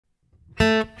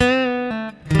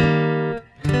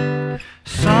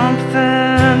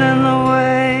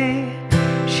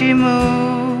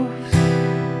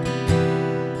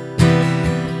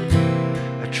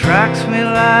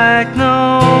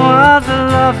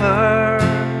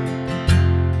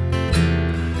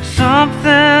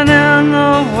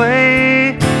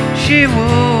she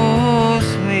woos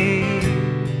me.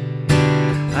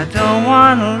 I don't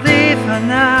wanna leave her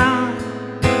now.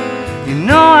 You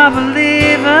know I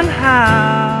believe in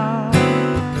how.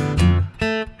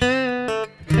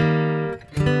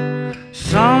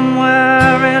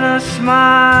 Somewhere in a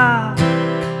smile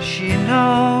she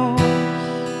knows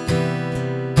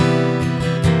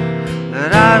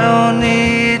that I don't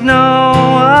need no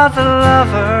other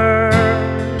lover.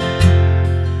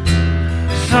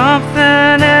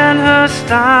 Something in her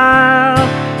style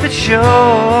that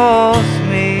shows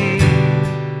me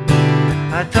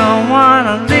I don't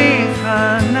wanna leave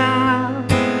her now.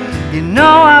 You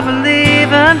know I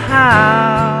believe in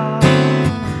how.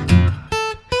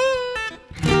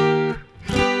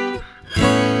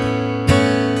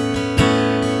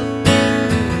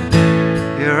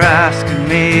 You're asking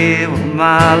me, will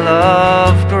my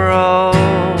love grow?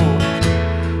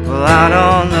 Well, I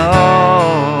don't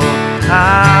know.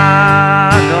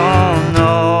 I don't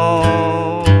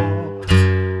know.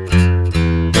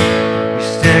 You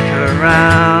stick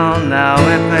around, now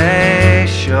it may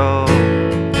show.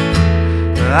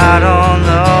 But I don't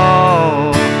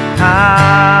know. I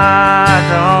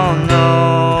don't know.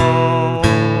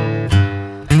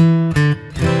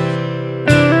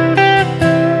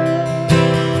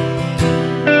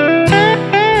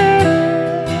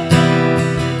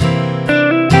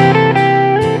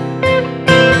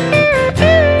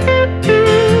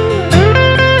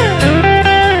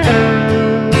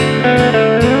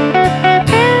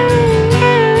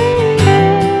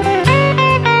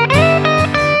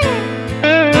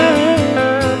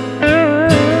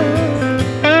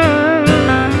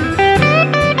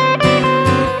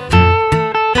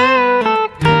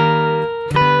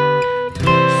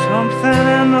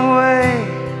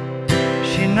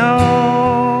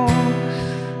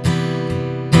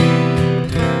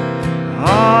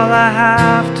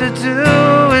 To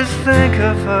do is think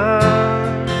of her.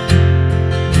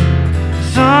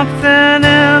 Something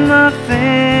in the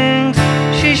things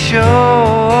she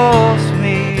shows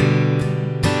me.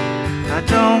 I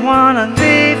don't wanna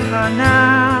leave her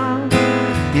now.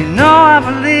 You know I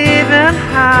believe in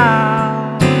how.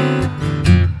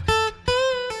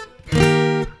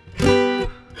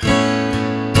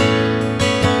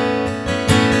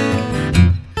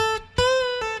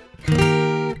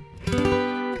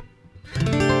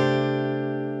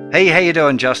 Hey, how you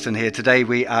doing? Justin here. Today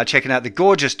we are checking out the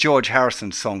gorgeous George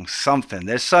Harrison song, Something.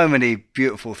 There's so many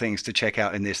beautiful things to check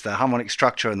out in this. The harmonic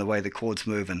structure and the way the chords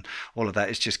move and all of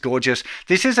that is just gorgeous.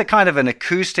 This is a kind of an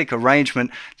acoustic arrangement.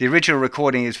 The original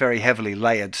recording is very heavily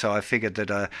layered, so I figured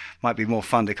that might be more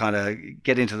fun to kind of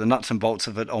get into the nuts and bolts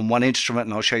of it on one instrument,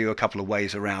 and I'll show you a couple of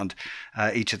ways around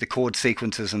each of the chord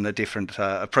sequences and the different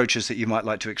approaches that you might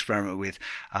like to experiment with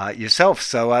yourself.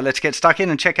 So let's get stuck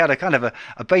in and check out a kind of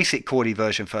a basic chordy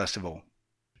version first of all.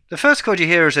 The first chord you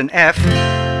hear is an F,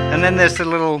 and then there's the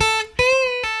little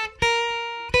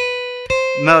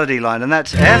melody line, and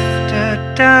that's F, da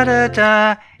da da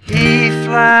da, E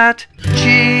flat,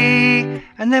 G,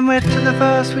 and then we're to the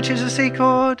verse, which is a C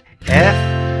chord, F,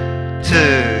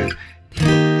 2,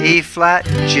 E flat,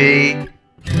 G,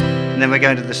 and then we're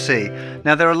going to the C.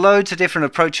 Now there are loads of different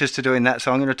approaches to doing that,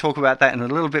 so I'm going to talk about that in a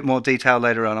little bit more detail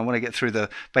later on. I want to get through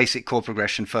the basic chord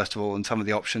progression first of all and some of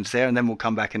the options there, and then we'll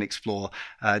come back and explore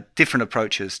different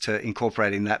approaches to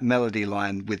incorporating that melody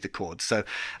line with the chords. So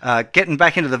getting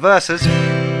back into the verses,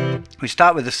 we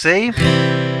start with the C.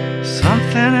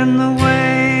 Something in the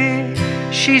way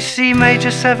she C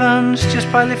major sevens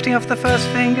just by lifting off the first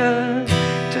finger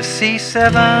to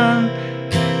C7.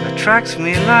 Attracts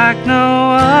me like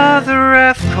no other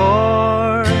F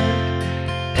chord.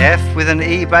 F with an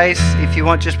E bass if you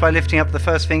want, just by lifting up the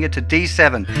first finger to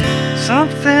D7.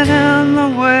 Something in the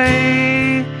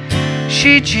way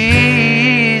she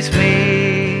G's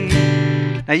me.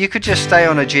 Now you could just stay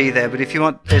on a G there, but if you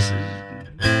want this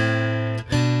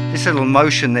little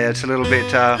motion there, it's a little bit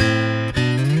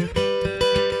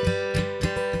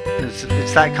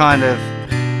it's that kind of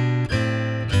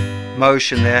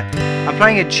motion there. I'm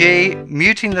playing a G,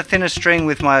 muting the thinner string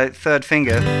with my third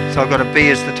finger, so I've got a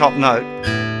B as the top note.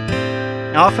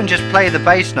 I often just play the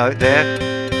bass note there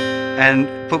and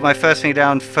put my first finger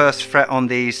down, first fret on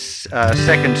the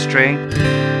second string.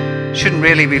 Shouldn't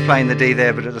really be playing the D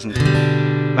there, but it doesn't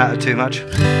matter too much.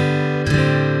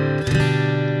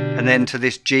 And then to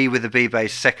this G with the B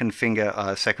bass, second finger,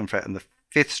 second fret on the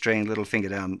fifth string, little finger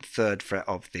down, third fret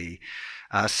of the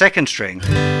second string.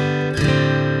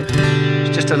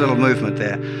 Just a little movement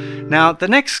there. Now the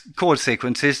next chord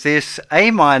sequence is this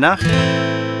A minor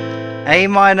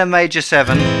major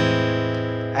 7,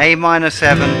 A minor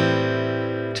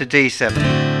 7 to D7.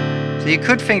 So you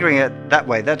could fingering it that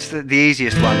way. That's the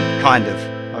easiest one, kind of.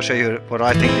 I'll show you what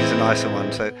I think is a nicer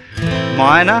one. So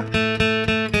minor,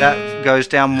 that goes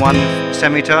down one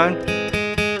semitone.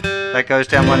 That goes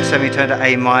down one semitone to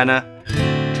A minor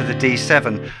to the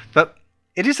D7. But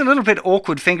it is a little bit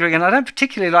awkward fingering, and I don't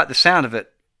particularly like the sound of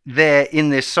it there in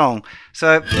this song.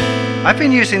 So I've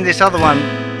been using this other one.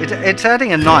 It's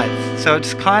adding a ninth, so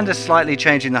it's kind of slightly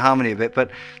changing the harmony a bit, but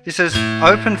this is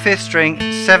open 5th string,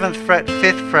 7th fret,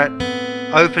 5th fret,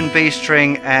 open B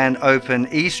string and open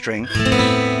E string.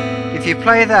 If you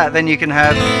play that, then you can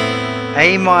have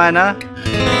A minor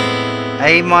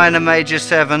major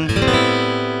 7,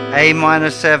 A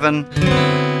minor 7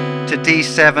 to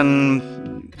D7.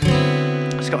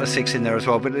 It's got a 6 in there as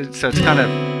well, but so it's kind of,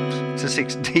 it's a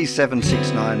 6, D7,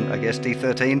 6, 9, I guess,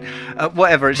 D13,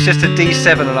 whatever. It's just a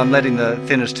D7, and I'm letting the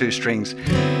thinnest 2 strings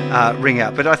ring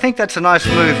out. But I think that's a nice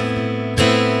move.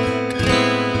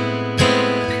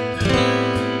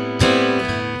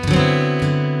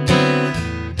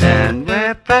 And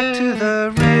we're back to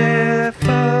the riff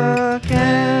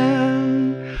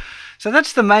again. So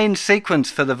that's the main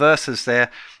sequence for the verses there.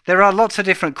 There are lots of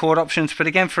different chord options, but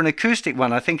again, for an acoustic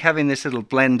one, I think having this little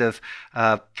blend of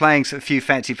playing a few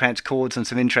fancy pants chords and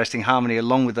some interesting harmony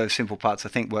along with those simple parts, I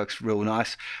think works real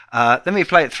nice. Let me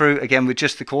play it through again with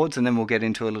just the chords, and then we'll get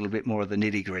into a little bit more of the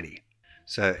nitty-gritty.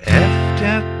 So F,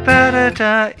 da, ba, da,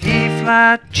 da, E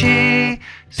flat, G,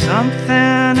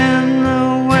 something in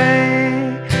the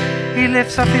way. He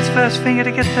lifts up his first finger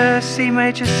to get the C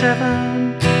major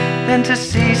 7, then to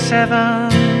C7,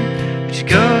 which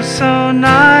goes so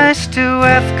nice to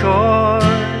F chord,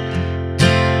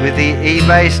 with the E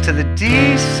bass to the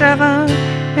D7.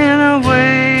 In a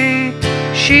way,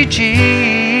 she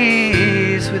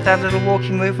G's with that little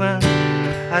walking movement.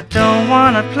 I don't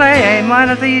want to play A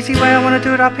minor the easy way, I want to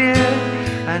do it up here.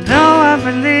 I know I'm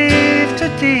relieved to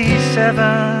D7,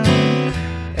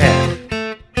 F.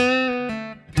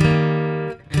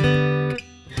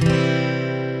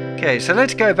 Okay, so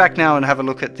let's go back now and have a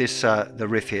look at this, the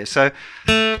riff here. So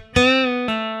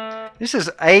this is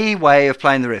a way of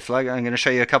playing the riff. Like, I'm going to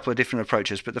show you a couple of different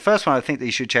approaches, but the first one I think that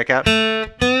you should check out.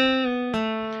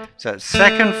 So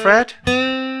 2nd fret,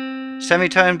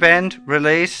 semitone bend,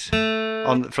 release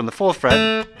from the 4th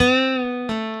fret.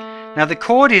 Now the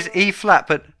chord is E flat,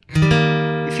 but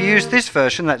if you use this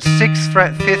version, that's 6th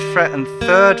fret, 5th fret and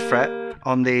 3rd fret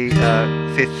on the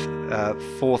 5th,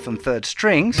 4th and 3rd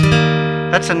strings.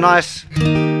 That's a nice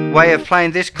way of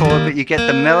playing this chord, but you get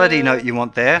the melody note you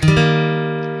want there.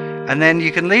 And then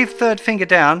you can leave 3rd finger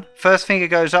down, 1st finger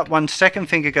goes up, 2nd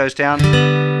finger goes down,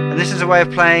 and this is a way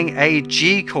of playing a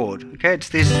G chord. Okay, it's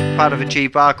this part of a G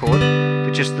bar chord,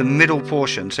 but just the middle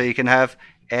portion. So you can have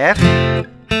F,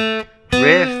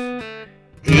 riff,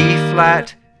 E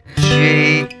flat,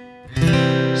 G,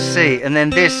 C, and then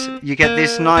this, you get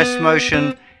this nice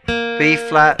motion, B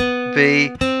flat, B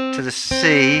to the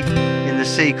C in the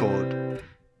C chord.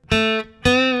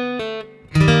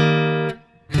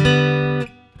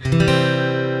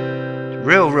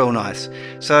 Real nice.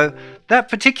 So that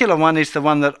particular one is the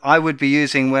one that I would be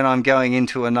using when I'm going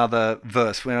into another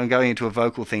verse, when I'm going into a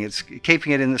vocal thing. It's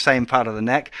keeping it in the same part of the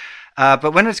neck.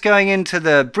 But when it's going into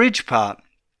the bridge part,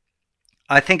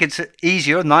 I think it's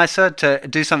easier, nicer to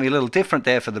do something a little different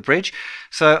there for the bridge.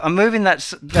 So I'm moving that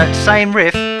same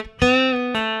riff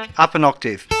up an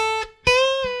octave.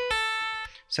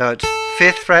 So it's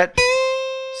 5th fret,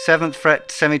 7th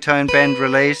fret, semitone bend,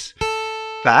 release,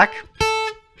 back.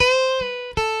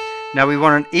 Now we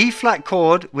want an E flat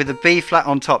chord with a B flat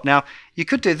on top. Now you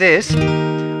could do this.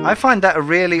 I find that a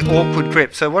really awkward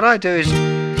grip. So what I do is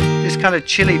this kind of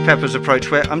chili peppers approach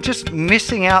where I'm just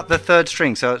missing out the 3rd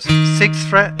string. So it's 6th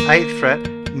fret, 8th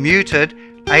fret, muted,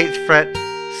 8th fret,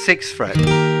 6th fret.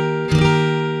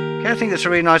 Okay, I think that's a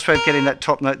really nice way of getting that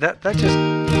top note. That just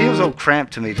feels all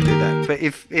cramped to me to do that. But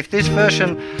if this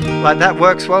version like that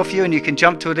works well for you and you can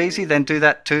jump to it easy, then do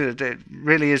that too. It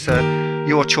really is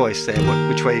your choice there,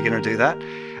 which way you're going to do that.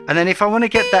 And then if I want to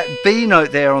get that B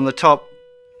note there on the top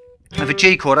of a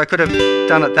G chord, I could have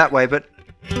done it that way, but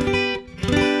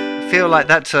I feel like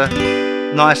that's a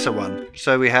nicer one.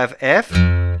 So we have F,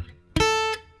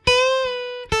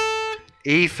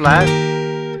 E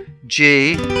flat,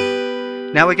 G.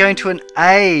 Now we're going to an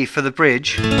A for the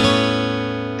bridge,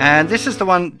 and this is the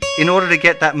one, in order to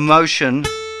get that motion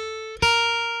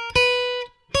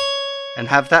and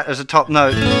have that as a top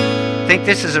note, I think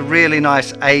this is a really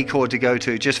nice A chord to go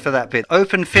to just for that bit.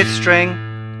 Open 5th string,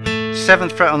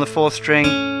 7th fret on the 4th string,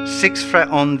 6th fret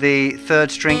on the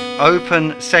 3rd string,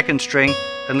 open 2nd string,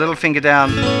 and little finger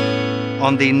down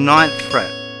on the 9th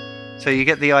fret. So you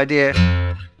get the idea.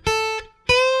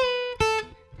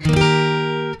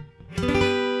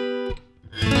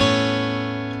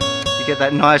 get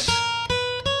that nice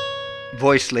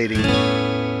voice leading,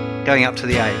 going up to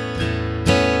the A.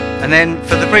 And then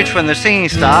for the bridge, when the singing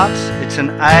starts, it's an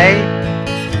A.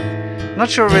 I'm not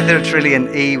sure whether it's really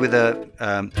an E with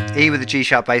a G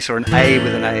sharp bass or an A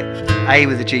with an A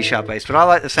with a G sharp bass, but I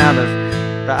like the sound of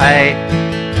the A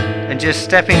and just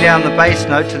stepping down the bass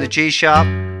note to the G sharp,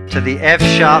 to the F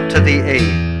sharp, to the E.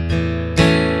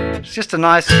 It's just a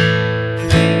nice,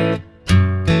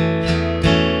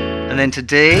 and then to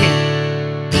D,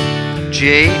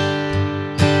 G,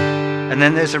 and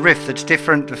then there's a riff that's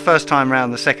different the first time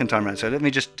round, the second time round. So let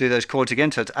me just do those chords again.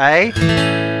 So it's A.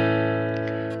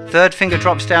 Third finger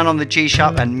drops down on the G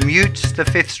sharp and mutes the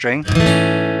fifth string.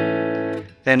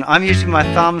 Then I'm using my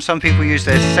thumb. Some people use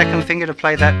their second finger to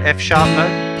play that F sharp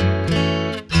note.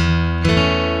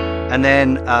 And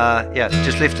then, yeah,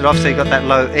 just lift it off so you got that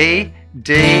low E,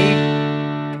 D,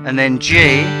 and then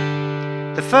G.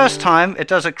 The first time it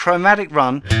does a chromatic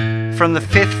run from the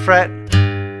 5th fret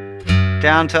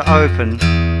down to open.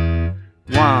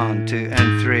 1, 2,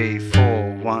 and 3,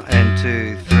 4, 1 and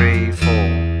 2, 3, 4.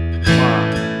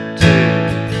 1, 2,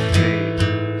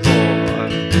 3,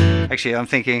 4. Actually, I'm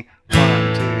thinking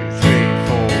 1, 2, 3,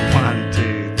 4, 1,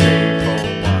 2, 3, 4,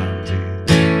 1, 2,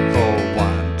 4,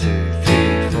 1, 2,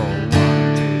 3, 4,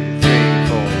 1, 2, 3,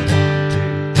 4, 1,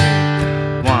 2,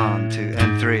 3, 1, 2,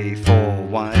 and 3, 4,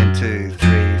 1 and 2,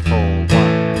 3, 4,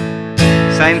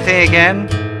 1. Same thing again,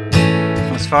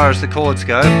 as far as the chords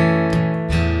go.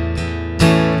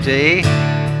 D.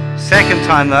 Second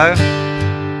time though.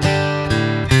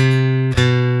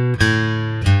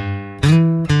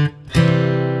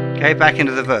 Okay, back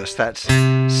into the verse. That's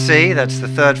C, that's the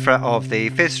 3rd fret of the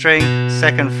 5th string,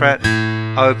 2nd fret,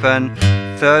 open,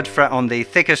 3rd fret on the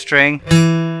thicker string,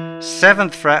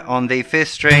 7th fret on the 5th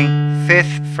string,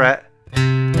 5th fret,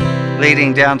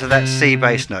 leading down to that C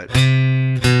bass note.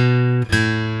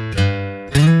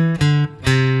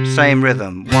 Same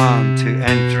rhythm, 1, 2,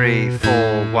 and 3,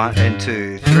 4, 1, and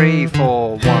 2, 3,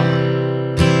 4, 1.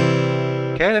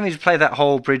 Okay, let me just play that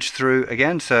whole bridge through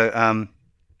again. So,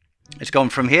 it's gone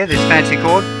from here, this fancy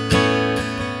chord.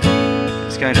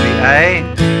 It's going to be A.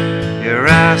 You're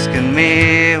asking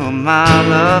me, will my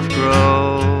love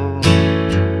grow?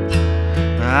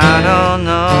 I don't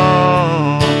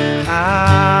know.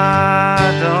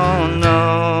 I don't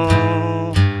know.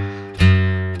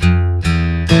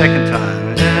 Second time.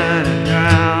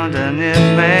 Around and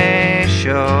it may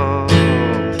show.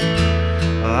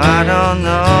 I don't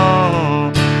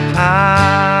know.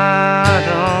 I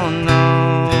don't know.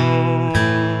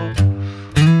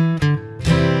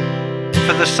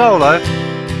 For the solo,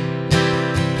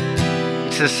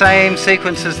 it's the same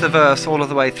sequence as the verse all of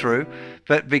the way through,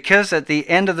 but because at the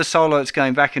end of the solo it's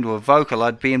going back into a vocal,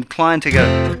 I'd be inclined to go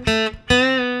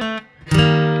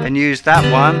and use that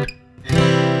one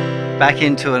back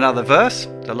into another verse,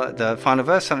 the final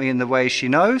verse, something in the way she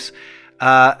knows,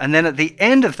 and then at the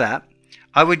end of that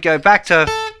I would go back to,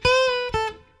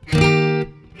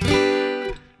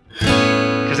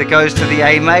 because it goes to the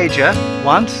A major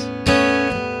once.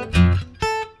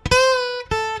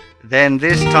 Then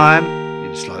this time, you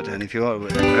can slow it down if you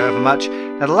want, however much.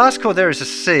 Now the last chord there is a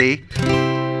C.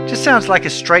 Just sounds like a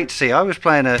straight C. I was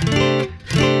playing a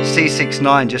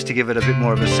C6-9 just to give it a bit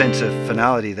more of a sense of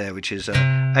finality there, which is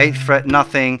 8th fret,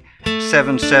 nothing,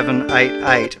 7, 7, 8,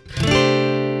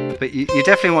 8. But you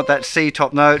definitely want that C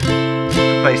top note. You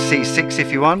can play C6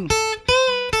 if you want.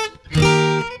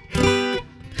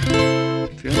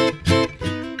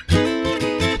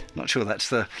 Not sure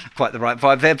that's quite the right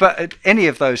vibe there, but any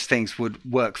of those things would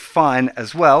work fine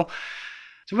as well.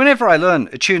 So whenever I learn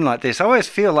a tune like this, I always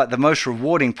feel like the most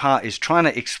rewarding part is trying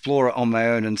to explore it on my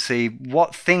own and see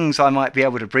what things I might be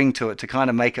able to bring to it to kind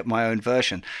of make it my own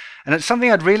version. And it's something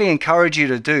I'd really encourage you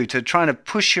to do, to try to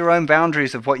push your own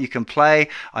boundaries of what you can play,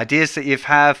 ideas that you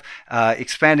have,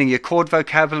 expanding your chord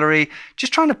vocabulary,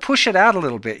 just trying to push it out a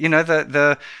little bit. You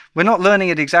know, we're not learning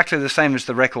it exactly the same as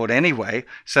the record anyway,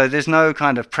 so there's no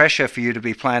kind of pressure for you to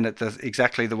be playing it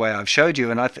exactly the way I've showed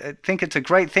you. And I think it's a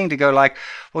great thing to go like,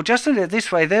 well, Justin did it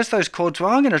this way, there's those chords,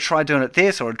 well, I'm going to try doing it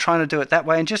this, or trying to do it that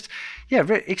way, and just, yeah,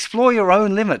 explore your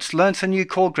own limits, learn some new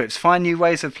chord grips, find new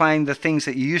ways of playing the things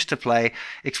that you used to play,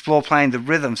 explore playing the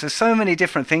rhythms. There's so many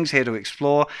different things here to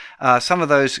explore. Some of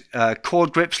those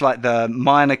chord grips, like the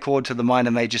minor chord to the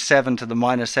minor major 7 to the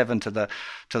minor 7 to the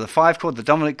 5 chord, the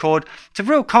dominant chord. It's a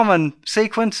real common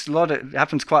sequence. It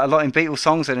happens quite a lot in Beatles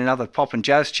songs and in other pop and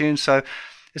jazz tunes. So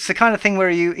it's the kind of thing where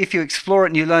if you explore it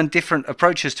and you learn different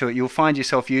approaches to it, you'll find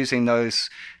yourself using those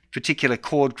particular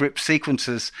chord grip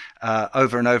sequences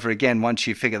over and over again once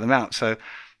you figure them out. So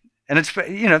And it's,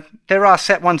 you know, there are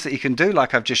set ones that you can do,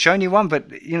 like I've just shown you one, but,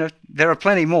 you know, there are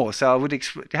plenty more. So I would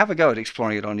have a go at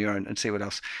exploring it on your own and see what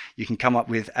else you can come up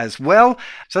with as well.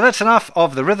 So that's enough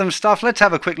of the rhythm stuff. Let's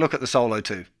have a quick look at the solo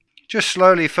too. Just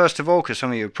slowly, first of all, because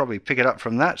some of you probably pick it up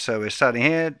from that. So we're starting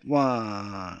here.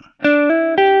 1, 4.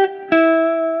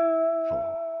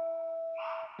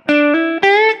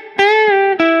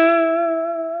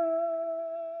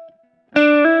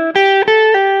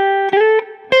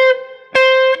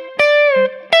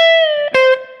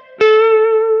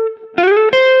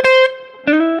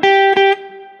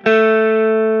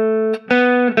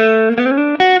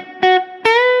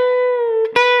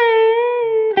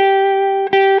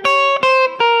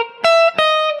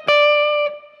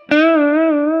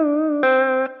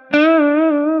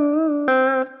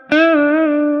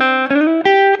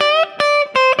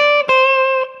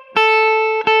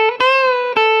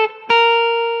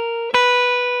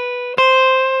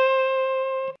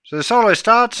 So the solo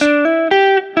starts, this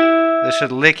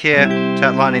little lick here, it's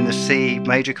outlining the C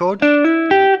major chord.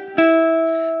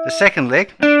 The second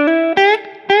lick,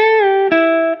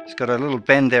 it's got a little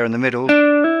bend there in the middle.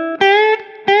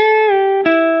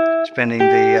 It's bending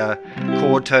the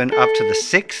chord tone up to the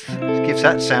 6th. It gives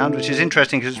that sound, which is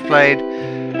interesting because it's played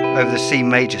over the C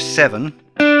major 7.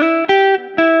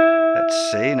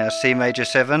 Let's see, now C major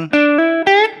 7.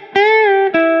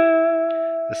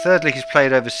 The third lick is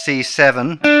played over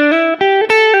C7.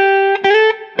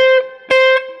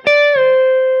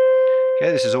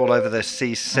 Okay, this is all over the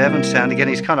C7 sound. Again,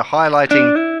 he's kind of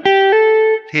highlighting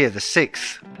here the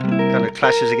 6th. Kind of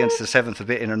clashes against the 7th a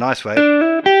bit in a nice way.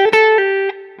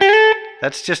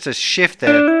 That's just a shift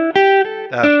there.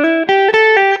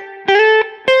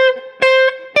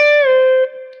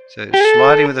 So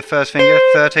sliding with the first finger,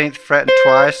 13th fret and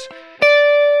twice.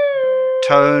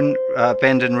 Tone,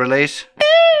 bend and release.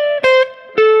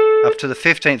 Up to the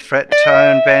 15th fret,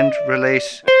 tone, bend,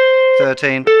 release,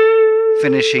 13,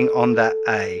 finishing on that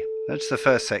A. That's the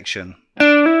first section. 4,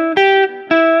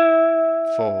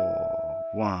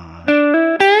 1,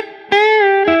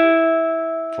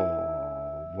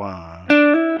 4, 1.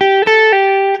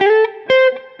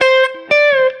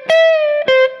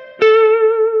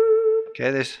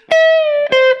 Okay, this.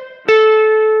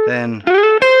 Then,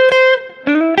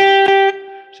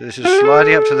 so this is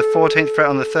sliding up to the 14th fret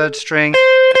on the 3rd string.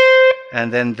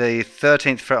 And then the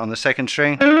 13th fret on the 2nd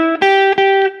string,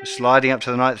 sliding up to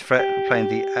the 9th fret,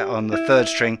 playing on the 3rd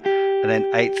string, and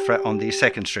then 8th fret on the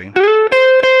 2nd string.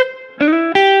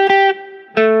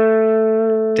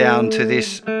 Down to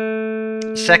this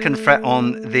 2nd fret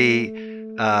on the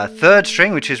 3rd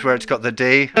string, which is where it's got the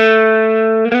D.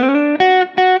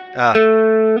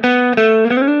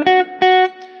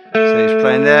 So he's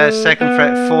playing there, 2nd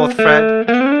fret, 4th fret,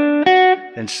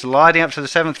 then sliding up to the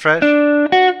 7th fret.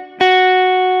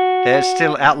 There, it's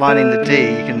still outlining the D,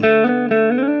 you can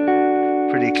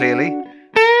pretty clearly.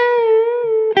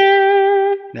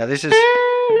 Now this is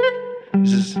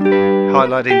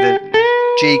highlighting the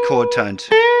G chord tones.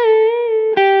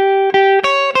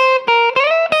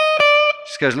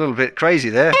 Just goes a little bit crazy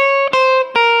there.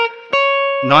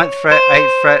 9th fret,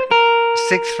 8th fret,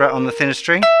 6th fret on the thinner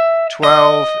string,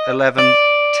 12, 11,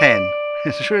 10.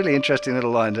 It's a really interesting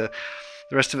little line. The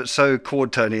rest of it's so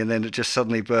chord tony, and then it just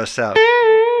suddenly bursts out.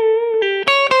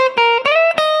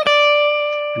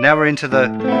 And now we're into the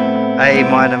A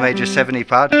minor major 7e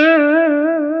part.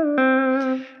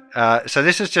 So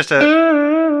this is just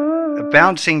a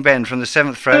bouncing bend from the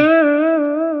 7th fret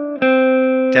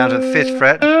down to the 5th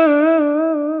fret.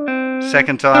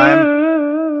 2nd time,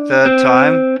 3rd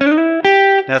time.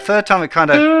 Now 3rd time it kind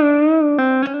of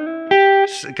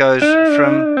goes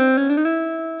from,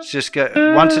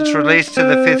 once it's released to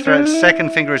the 5th fret,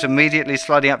 2nd finger is immediately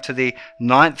sliding up to the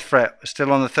 9th fret,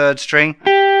 still on the 3rd string.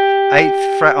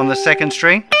 8th fret on the 2nd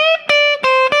string,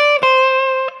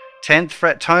 10th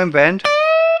fret tone bend,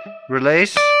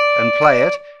 release and play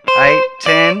it, 8,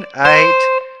 10, 8,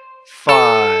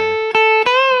 5.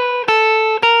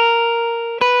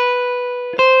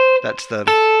 That's the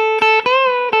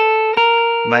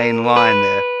main line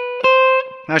there.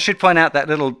 Now I should point out that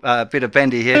little bit of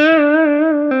bendy here.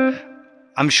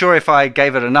 I'm sure if I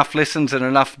gave it enough listens and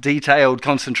enough detailed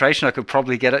concentration, I could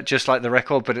probably get it just like the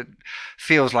record, but it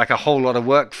feels like a whole lot of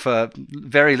work for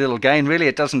very little gain. Really,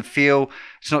 it doesn't feel,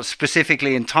 it's not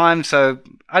specifically in time, so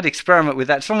I'd experiment with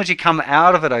that. As long as you come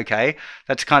out of it okay,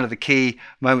 that's kind of the key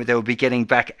moment. There will be getting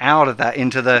back out of that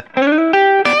into the,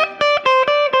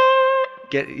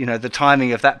 the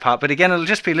timing of that part. But again, it'll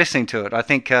just be listening to it. I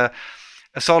think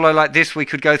a solo like this, we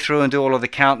could go through and do all of the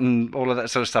count and all of that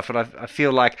sort of stuff, but I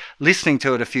feel like listening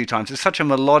to it a few times, it's such a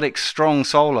melodic, strong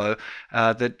solo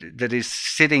that is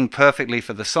sitting perfectly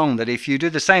for the song, that if you do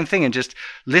the same thing and just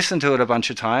listen to it a bunch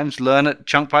of times, learn it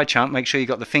chunk by chunk, make sure you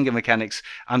got the finger mechanics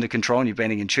under control and you're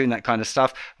bending in tune, that kind of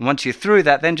stuff. And once you're through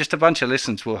that, then just a bunch of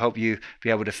listens will help you be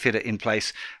able to fit it in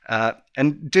place.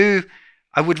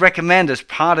 I would recommend, as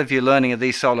part of your learning of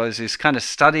these solos, is kind of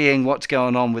studying what's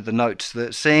going on with the notes,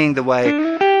 seeing the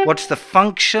way, what's the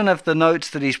function of the notes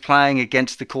that he's playing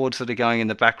against the chords that are going in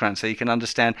the background, so you can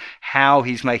understand how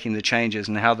he's making the changes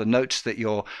and how the notes that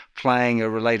you're playing are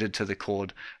related to the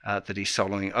chord that he's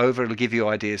soloing over. It'll give you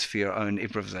ideas for your own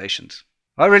improvisations.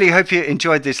 I really hope you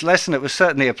enjoyed this lesson. It was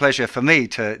certainly a pleasure for me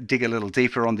to dig a little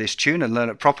deeper on this tune and learn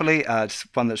it properly. It's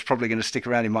one that's probably going to stick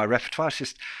around in my repertoire. It's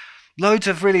just loads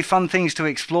of really fun things to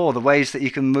explore, the ways that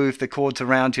you can move the chords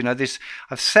around. I've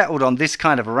settled on this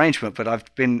kind of arrangement, but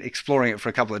I've been exploring it for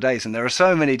a couple of days, and there are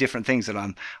so many different things that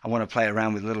I want to play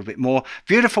around with a little bit more.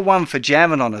 Beautiful one for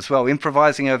jamming on as well.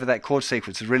 Improvising over that chord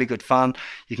sequence is really good fun.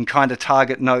 You can kind of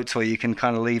target notes, or you can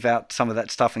kind of leave out some of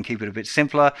that stuff and keep it a bit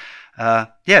simpler.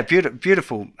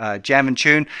 Beautiful jam and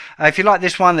tune. If you like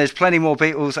this one, there's plenty more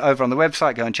Beatles over on the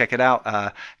website. Go and check it out.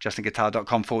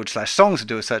 JustinGuitar.com/songs, and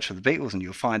do a search for the Beatles, and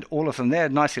you'll find all of them there,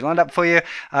 nicely lined up for you.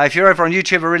 If you're over on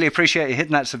YouTube, I really appreciate you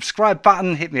hitting that subscribe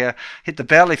button. Hit the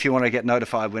bell if you want to get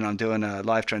notified when I'm doing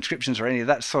live transcriptions or any of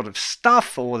that sort of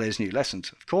stuff, or there's new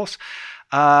lessons, of course.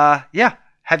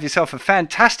 Have yourself a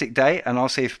fantastic day, and I'll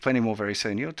see you for plenty more very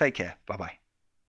soon. You'll take care. Bye-bye.